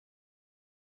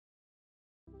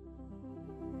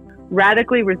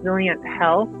Radically resilient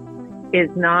health is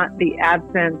not the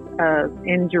absence of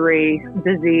injury,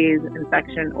 disease,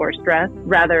 infection, or stress.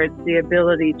 Rather, it's the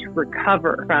ability to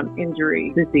recover from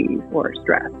injury, disease, or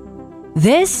stress.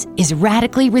 This is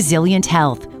Radically Resilient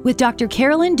Health with Dr.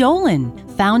 Carolyn Dolan,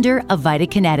 founder of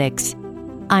VitaKinetics.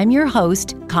 I'm your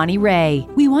host, Connie Ray.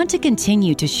 We want to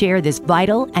continue to share this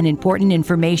vital and important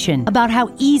information about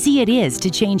how easy it is to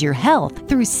change your health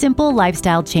through simple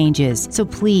lifestyle changes. So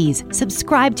please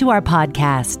subscribe to our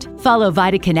podcast. Follow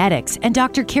VitaKinetics and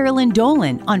Dr. Carolyn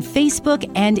Dolan on Facebook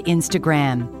and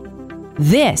Instagram.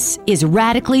 This is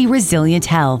Radically Resilient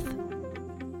Health.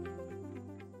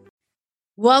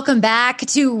 Welcome back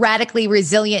to Radically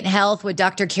Resilient Health with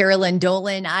Dr. Carolyn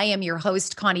Dolan. I am your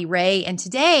host, Connie Ray, and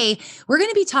today we're going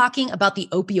to be talking about the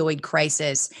opioid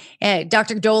crisis.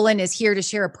 Dr. Dolan is here to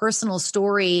share a personal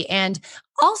story and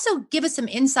also give us some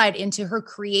insight into her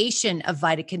creation of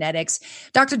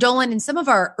VitaKinetics. Dr. Dolan, in some of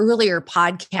our earlier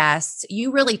podcasts,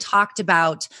 you really talked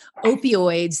about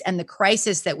opioids and the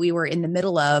crisis that we were in the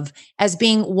middle of as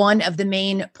being one of the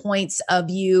main points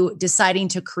of you deciding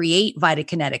to create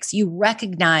VitaKinetics. You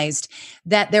recognized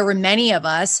that there were many of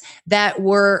us that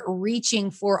were reaching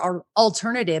for our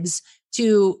alternatives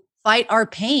to fight our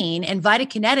pain, and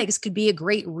VitaKinetics could be a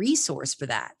great resource for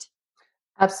that.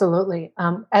 Absolutely.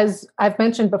 As I've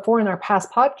mentioned before in our past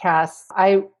podcasts,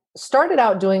 I started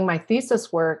out doing my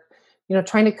thesis work,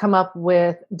 trying to come up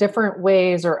with different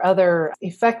ways or other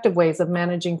effective ways of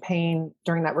managing pain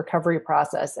during that recovery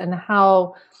process, and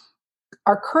how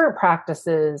our current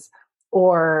practices,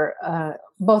 or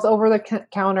both over the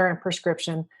counter and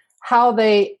prescription, how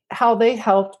they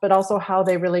helped, but also how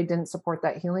they really didn't support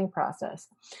that healing process.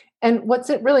 And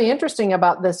what's really interesting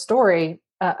about this story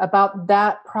about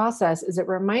that process is it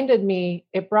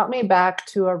brought me back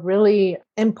to a really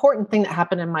important thing that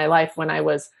happened in my life when I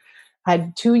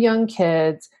had two young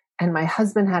kids and my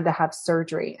husband had to have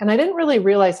surgery. And I didn't really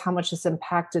realize how much this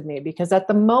impacted me, because at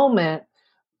the moment,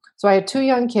 so I had two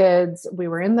young kids, we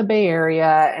were in the Bay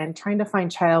Area, and trying to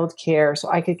find childcare so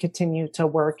I could continue to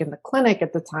work in the clinic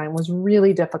at the time was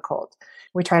really difficult.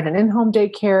 We tried an in-home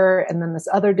daycare, and then this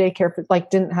other daycare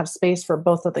didn't have space for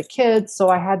both of the kids. So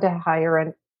I had to hire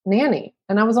a nanny,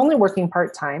 and I was only working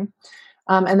part-time.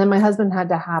 And then my husband had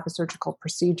to have a surgical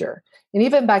procedure. And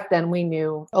even back then we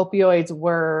knew opioids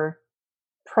were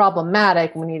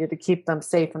problematic. We needed to keep them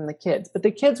safe from the kids, but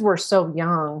the kids were so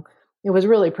young. It was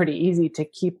really pretty easy to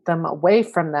keep them away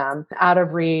from them, out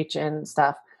of reach and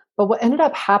stuff. But what ended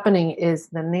up happening is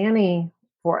the nanny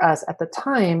for us at the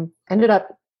time ended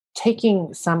up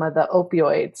taking some of the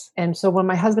opioids. And so when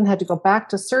my husband had to go back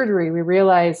to surgery, we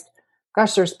realized,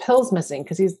 gosh, there's pills missing,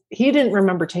 because he didn't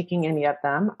remember taking any of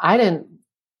them. I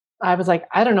was like,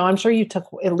 I don't know, I'm sure you took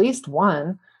at least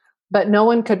one, but no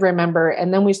one could remember.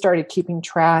 And then we started keeping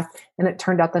track, and it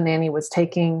turned out the nanny was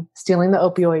stealing the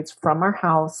opioids from our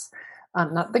house,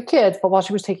 not the kids, but while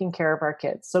she was taking care of our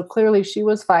kids. So clearly she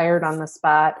was fired on the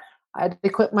spot. I had to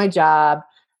quit my job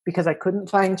because I couldn't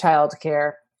find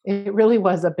childcare. It really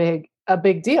was a big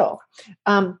deal.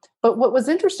 But what was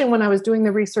interesting when I was doing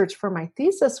the research for my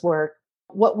thesis work,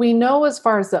 what we know as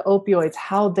far as the opioids,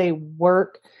 how they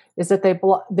work, is that they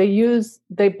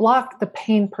block the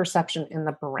pain perception in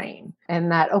the brain.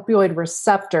 And that opioid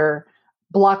receptor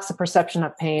blocks the perception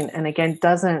of pain, and again,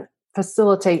 doesn't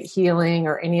facilitate healing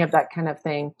or any of that kind of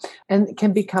thing, and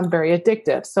can become very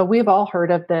addictive. So we've all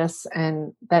heard of this,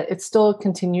 and that it's still a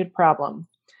continued problem.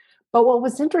 But what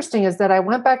was interesting is that I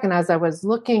went back, and as I was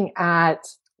looking at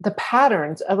the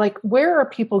patterns of where are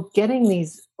people getting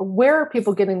these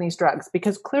drugs?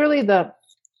 Because clearly the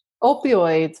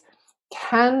opioids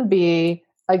can be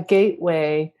a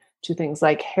gateway to things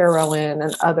like heroin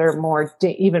and other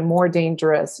even more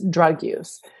dangerous drug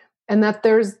use. And that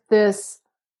there's this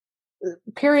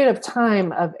period of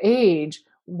time of age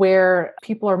where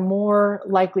people are more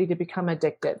likely to become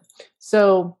addicted.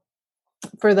 So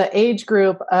for the age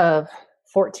group of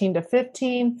 14 to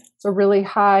 15, it's a really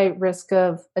high risk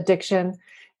of addiction.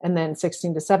 And then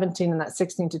 16 to 17, and that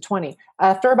 16 to 20.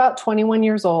 After about 21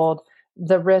 years old,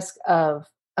 the risk of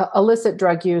illicit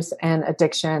drug use and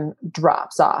addiction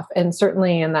drops off. And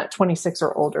certainly in that 26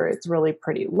 or older, it's really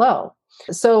pretty low.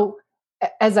 So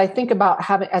as I think about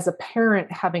as a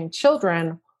parent having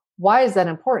children, why is that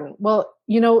important? Well,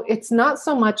 it's not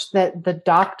so much that the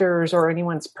doctors or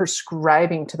anyone's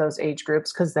prescribing to those age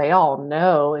groups, because they all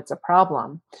know it's a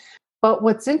problem. But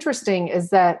what's interesting is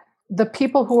that the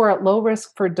people who are at low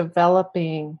risk for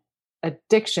developing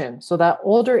addiction, so that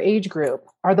older age group,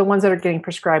 are the ones that are getting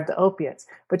prescribed the opiates.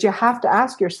 But you have to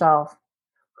ask yourself,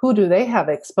 who do they have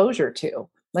exposure to?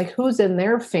 Who's in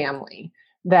their family?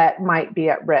 that might be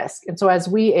at risk. And so as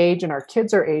we age and our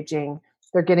kids are aging,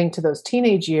 they're getting to those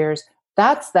teenage years.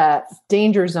 That's that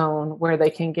danger zone where they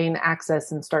can gain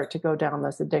access and start to go down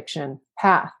this addiction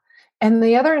path. And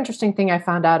the other interesting thing I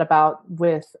found out about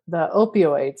with the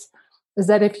opioids is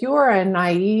that if you are a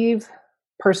naive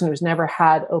person who's never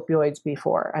had opioids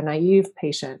before, a naive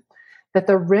patient, that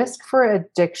the risk for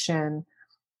addiction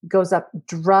goes up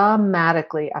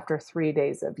dramatically after 3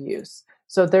 days of use.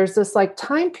 So there's this like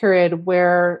time period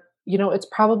where, it's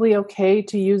probably okay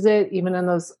to use it even in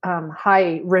those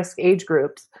high risk age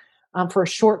groups for a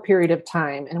short period of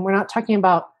time. And we're not talking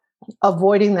about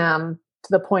avoiding them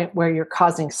to the point where you're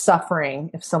causing suffering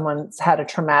if someone's had a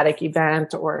traumatic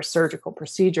event or a surgical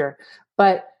procedure,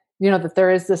 but that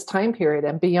there is this time period.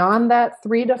 And beyond that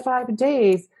 3 to 5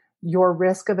 days, your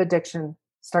risk of addiction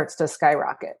starts to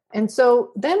skyrocket. And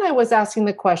so then I was asking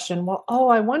the question,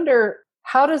 I wonder,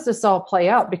 how does this all play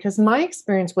out? Because my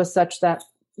experience was such that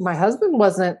my husband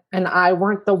wasn't, and I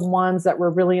weren't the ones that were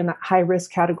really in that high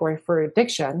risk category for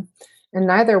addiction, and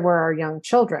neither were our young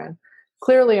children.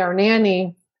 Clearly, our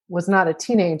nanny was not a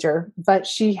teenager, but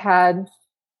she had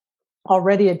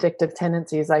already addictive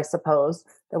tendencies, I suppose,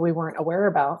 that we weren't aware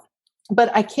about.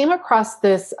 But I came across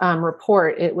this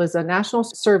report. It was a national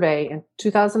survey in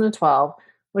 2012,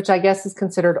 which I guess is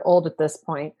considered old at this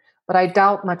point, but I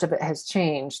doubt much of it has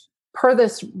changed. Per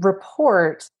this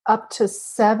report, up to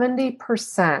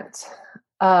 70%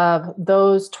 of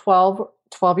those 12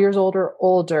 years old or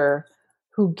older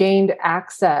who gained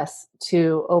access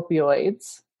to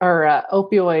opioids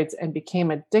and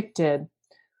became addicted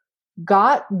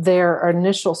got their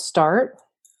initial start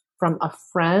from a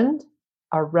friend,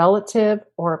 a relative,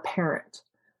 or a parent.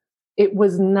 It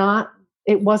wasn't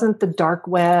the dark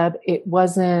web. It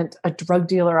wasn't a drug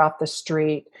dealer off the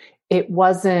street. It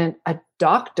wasn't a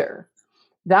doctor.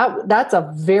 That's a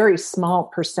very small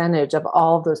percentage of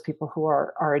all of those people who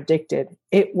are addicted.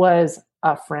 It was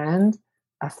a friend,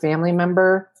 a family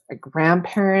member, a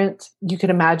grandparent, you could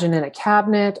imagine in a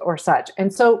cabinet or such.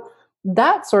 And so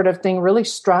that sort of thing really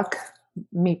struck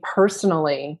me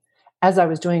personally as I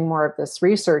was doing more of this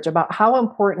research about how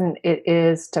important it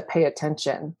is to pay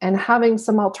attention and having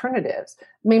some alternatives.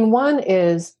 I mean, one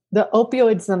is the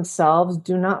opioids themselves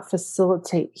do not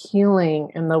facilitate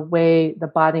healing in the way the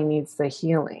body needs the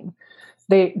healing.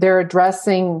 They're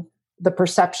addressing the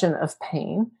perception of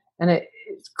pain, and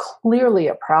it's clearly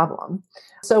a problem.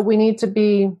 So we need to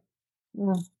be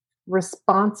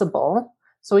responsible.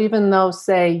 So even though,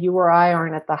 say, you or I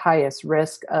aren't at the highest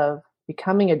risk of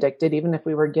becoming addicted, even if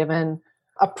we were given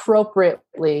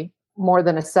appropriately more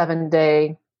than a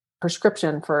 7-day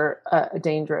prescription for a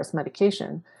dangerous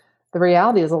medication, the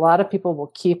reality is a lot of people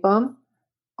will keep them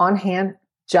on hand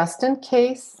just in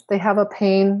case they have a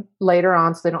pain later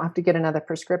on, so they don't have to get another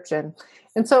prescription.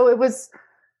 And so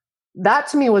that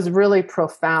to me was really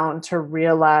profound to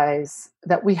realize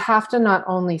that we have to not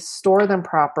only store them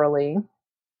properly,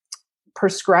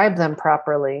 prescribe them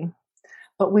properly,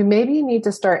 but we maybe need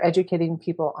to start educating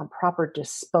people on proper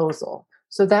disposal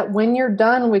so that when you're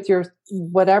done with your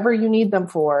whatever you need them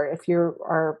for, if you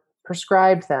are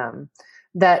prescribed them,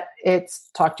 that it's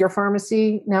talk to your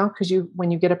pharmacy now, because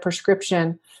when you get a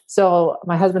prescription. So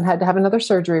my husband had to have another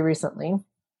surgery recently,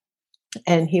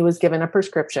 and he was given a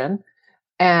prescription,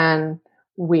 and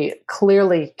we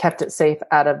clearly kept it safe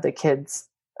out of the kids'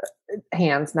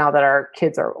 hands now that our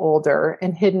kids are older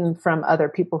and hidden from other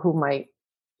people who might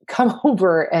come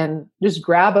over and just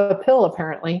grab a pill,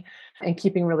 apparently, and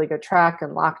keeping really good track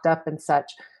and locked up and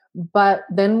such. But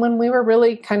then when we were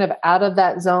really kind of out of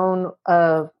that zone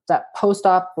of that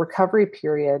post-op recovery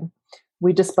period,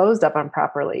 we disposed of them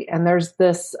properly. And there's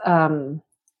this,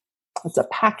 it's a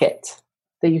packet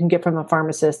that you can get from the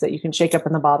pharmacist that you can shake up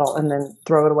in the bottle and then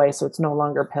throw it away so it's no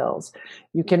longer pills.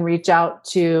 You can reach out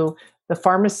to the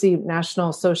Pharmacy I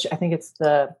think it's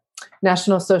the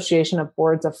National Association of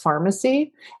Boards of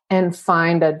Pharmacy, and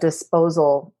find a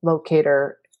disposal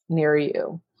locator near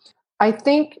you. I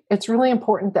think it's really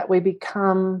important that we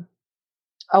become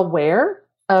aware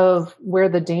of where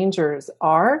the dangers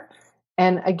are.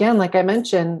 And again, like I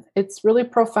mentioned, it's really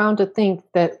profound to think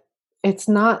that it's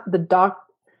not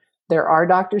there are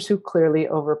doctors who clearly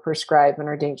overprescribe and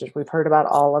are dangerous. We've heard about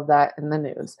all of that in the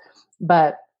news.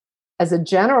 But as a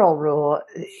general rule,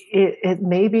 it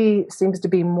maybe seems to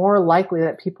be more likely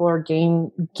that people are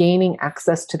gaining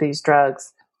access to these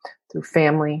drugs through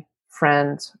family,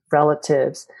 friends,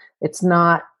 relatives. It's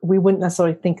not, we wouldn't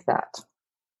necessarily think that.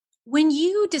 When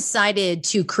you decided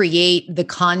to create the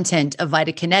content of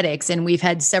Vitakinetics, and we've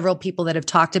had several people that have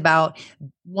talked about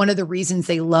one of the reasons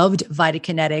they loved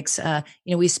Vitakinetics,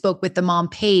 we spoke with the mom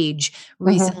Paige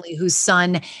recently, whose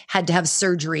son had to have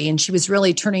surgery, and she was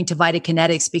really turning to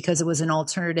Vitakinetics because it was an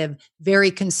alternative.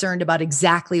 Very concerned about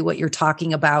exactly what you're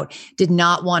talking about. Did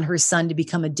not want her son to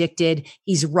become addicted.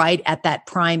 He's right at that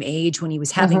prime age when he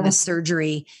was having the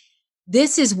surgery.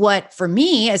 This is what, for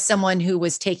me, as someone who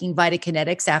was taking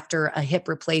Vitakinetics after a hip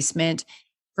replacement,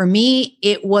 for me,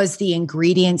 it was the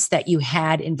ingredients that you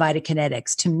had in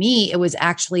Vitakinetics. To me, it was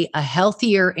actually a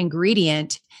healthier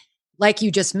ingredient. Like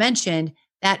you just mentioned,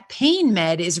 that pain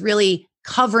med is really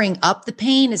covering up the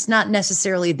pain. It's not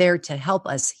necessarily there to help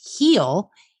us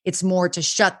heal. It's more to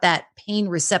shut that pain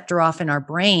receptor off in our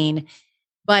brain.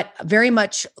 But very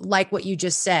much like what you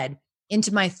just said,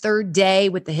 into my third day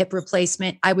with the hip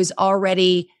replacement, I was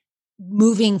already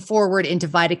moving forward into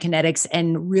Vitakinetics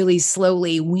and really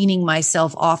slowly weaning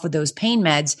myself off of those pain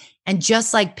meds. And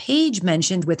just like Paige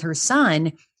mentioned with her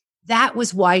son, that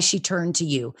was why she turned to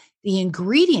you. The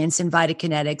ingredients in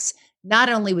Vitakinetics not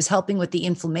only was helping with the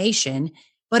inflammation,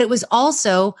 but it was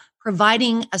also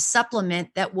providing a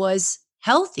supplement that was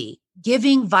healthy,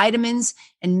 giving vitamins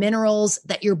and minerals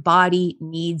that your body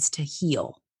needs to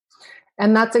heal.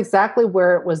 And that's exactly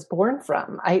where it was born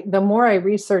from. The more I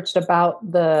researched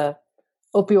about the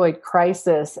opioid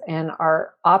crisis and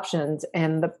our options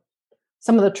and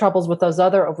some of the troubles with those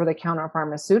other over-the-counter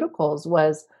pharmaceuticals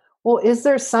was, well, is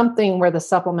there something where the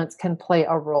supplements can play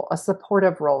a role, a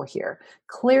supportive role here?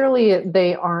 Clearly,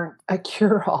 they aren't a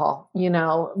cure-all,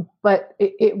 but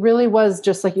it really was,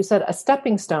 just like you said, a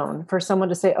stepping stone for someone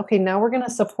to say, okay, now we're going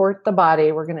to support the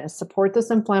body. We're going to support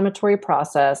this inflammatory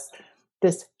process,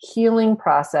 this healing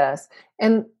process.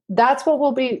 And that's what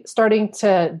we'll be starting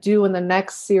to do in the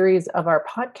next series of our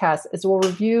podcast is we'll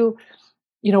review,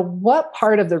 what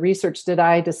part of the research did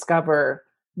I discover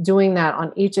doing that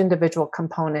on each individual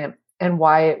component and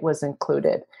why it was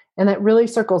included. And that really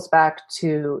circles back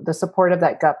to the support of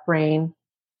that gut-brain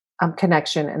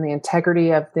connection and the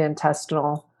integrity of the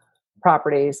intestinal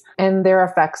properties and their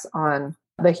effects on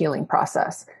the healing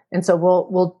process. And so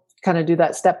we'll kind of do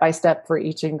that step by step for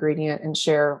each ingredient and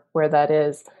share where that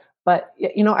is. But,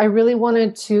 I really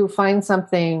wanted to find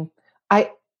something.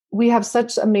 We have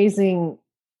such amazing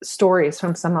stories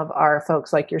from some of our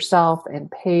folks like yourself, and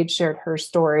Paige shared her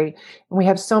story. And we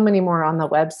have so many more on the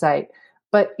website.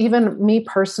 But even me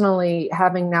personally,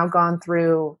 having now gone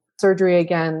through surgery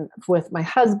again with my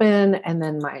husband, and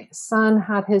then my son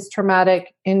had his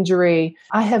traumatic injury,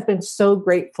 I have been so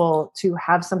grateful to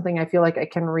have something I feel like I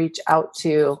can reach out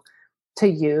to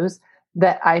use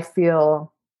that I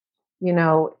feel,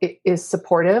 it is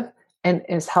supportive and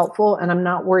is helpful. And I'm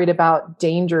not worried about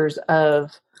dangers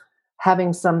of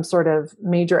having some sort of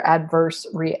major adverse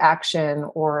reaction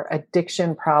or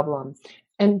addiction problem.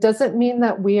 And does it mean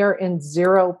that we are in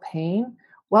zero pain?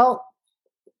 Well,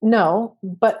 no,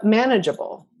 but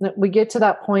manageable. We get to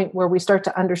that point where we start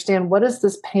to understand, what is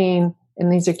this pain in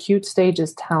these acute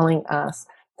stages telling us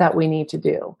that we need to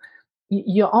do?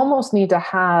 You almost need to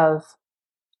have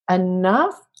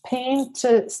enough pain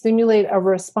to stimulate a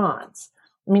response.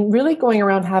 I mean, really going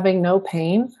around having no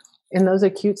pain in those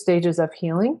acute stages of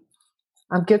healing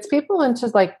gets people into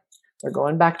they're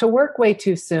going back to work way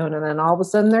too soon. And then all of a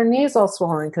sudden their knees all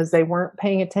swollen because they weren't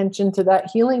paying attention to that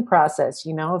healing process.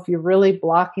 If you're really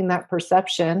blocking that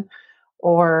perception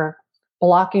or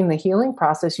blocking the healing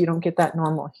process, you don't get that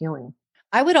normal healing.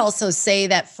 I would also say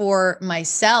that for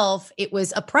myself, it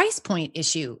was a price point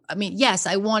issue. I mean, yes,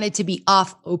 I wanted to be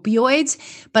off opioids,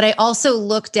 but I also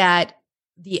looked at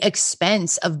the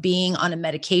expense of being on a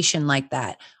medication like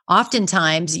that.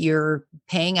 Oftentimes you're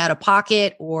paying out of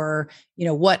pocket, or,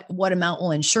 what amount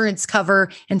will insurance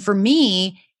cover? And for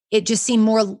me, it just seemed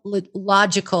more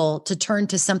logical to turn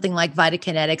to something like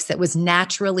Vitakinetics that was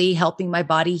naturally helping my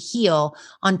body heal,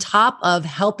 on top of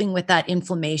helping with that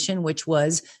inflammation, which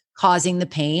was causing the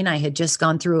pain. I had just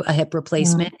gone through a hip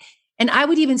replacement. And I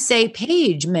would even say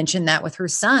Paige mentioned that with her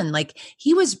son.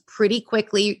 He was pretty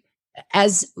quickly,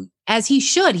 as he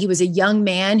should. He was a young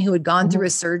man who had gone through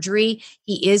a surgery.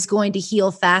 He is going to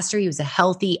heal faster. He was a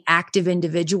healthy, active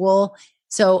individual.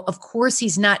 So of course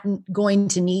he's not going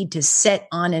to need to sit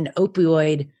on an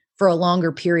opioid for a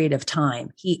longer period of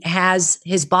time.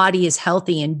 His body is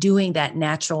healthy and doing that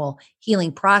natural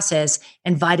healing process.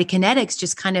 And Vitakinetics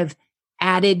just kind of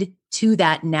added to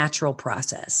that natural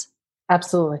process.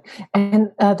 Absolutely.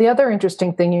 And the other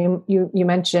interesting thing you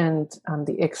mentioned,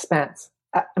 the expense.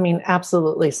 I mean,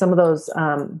 absolutely. Some of those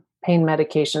pain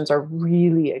medications are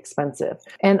really expensive,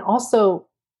 and also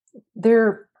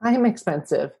they're prime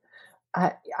expensive.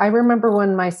 I remember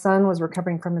when my son was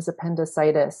recovering from his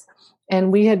appendicitis,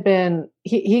 and we had been,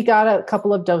 he got a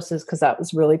couple of doses because that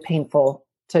was really painful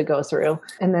to go through.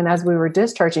 And then as we were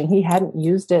discharging, he hadn't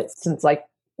used it since like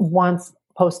once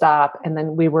post-op, and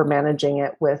then we were managing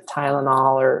it with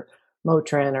Tylenol or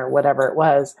Motrin or whatever it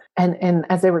was. And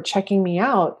as they were checking me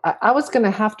out, I was going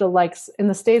to have to, like, in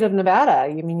the state of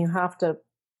Nevada, you have to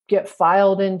get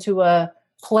filed into a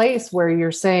place where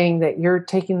you're saying that you're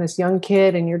taking this young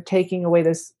kid and you're taking away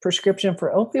this prescription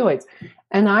for opioids.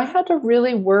 And I had to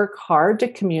really work hard to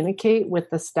communicate with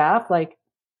the staff, like,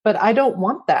 but I don't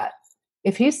want that.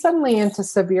 If he's suddenly into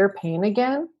severe pain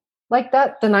again like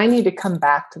that, then I need to come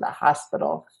back to the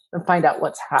hospital and find out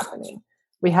what's happening.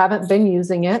 We haven't been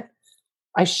using it.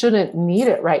 I shouldn't need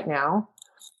it right now.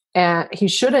 And he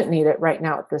shouldn't need it right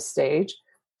now at this stage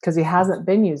because he hasn't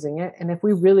been using it. And if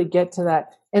we really get to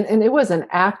that, and it was an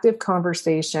active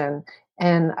conversation.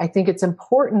 And I think it's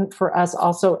important for us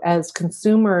also as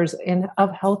consumers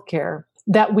of healthcare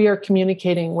that we are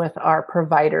communicating with our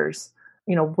providers,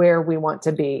 where we want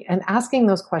to be and asking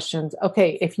those questions.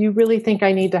 Okay, if you really think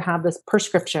I need to have this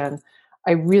prescription,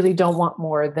 I really don't want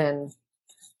more than,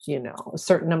 a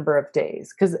certain number of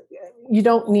days, because you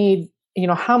don't need,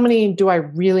 how many do I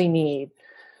really need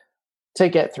to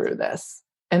get through this?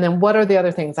 And then what are the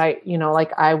other things I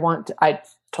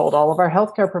told all of our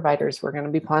healthcare providers, we're going to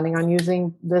be planning on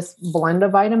using this blend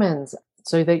of vitamins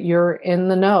so that you're in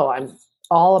the know. I'm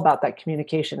all about that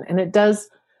communication. And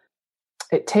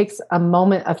it takes a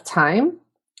moment of time,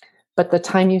 but the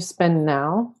time you spend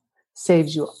now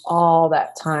saves you all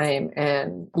that time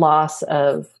and loss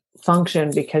of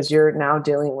function because you're now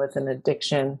dealing with an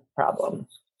addiction problem,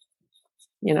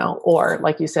 or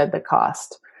like you said, the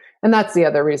cost. And that's the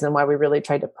other reason why we really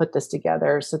tried to put this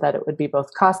together so that it would be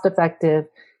both cost effective,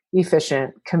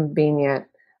 efficient, convenient,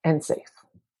 and safe.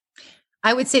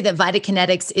 I would say that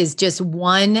Vitakinetics is just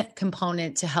one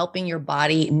component to helping your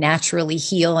body naturally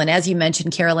heal. And as you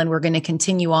mentioned, Carolyn, we're going to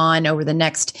continue on over the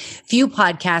next few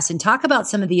podcasts and talk about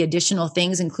some of the additional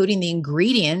things, including the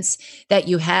ingredients that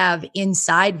you have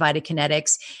inside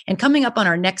Vitakinetics. And coming up on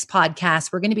our next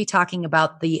podcast, we're going to be talking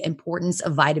about the importance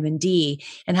of vitamin D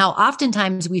and how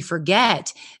oftentimes we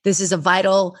forget this is a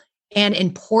vital and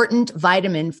important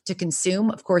vitamin to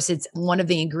consume. Of course, it's one of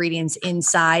the ingredients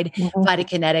inside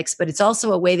Vitakinetics, but it's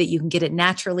also a way that you can get it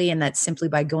naturally, and that's simply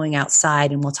by going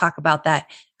outside. And we'll talk about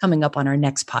that coming up on our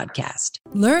next podcast.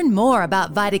 Learn more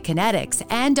about Vitakinetics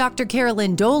and Dr.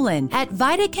 Carolyn Dolan at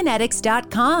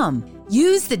Vitakinetics.com.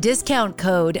 Use the discount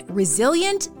code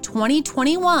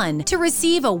RESILIENT2021 to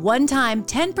receive a one-time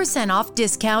 10% off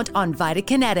discount on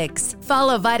Vitakinetics.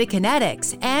 Follow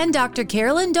Vitakinetics and Dr.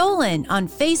 Carolyn Dolan on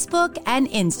Facebook and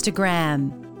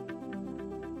Instagram.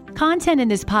 Content in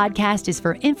this podcast is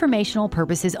for informational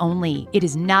purposes only. It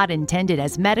is not intended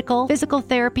as medical, physical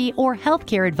therapy, or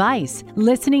healthcare advice.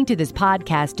 Listening to this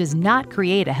podcast does not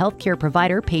create a healthcare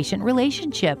provider-patient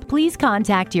relationship. Please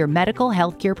contact your medical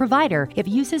healthcare provider if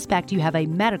you suspect you have a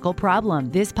medical problem.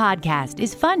 This podcast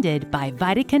is funded by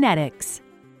Vitakinetics.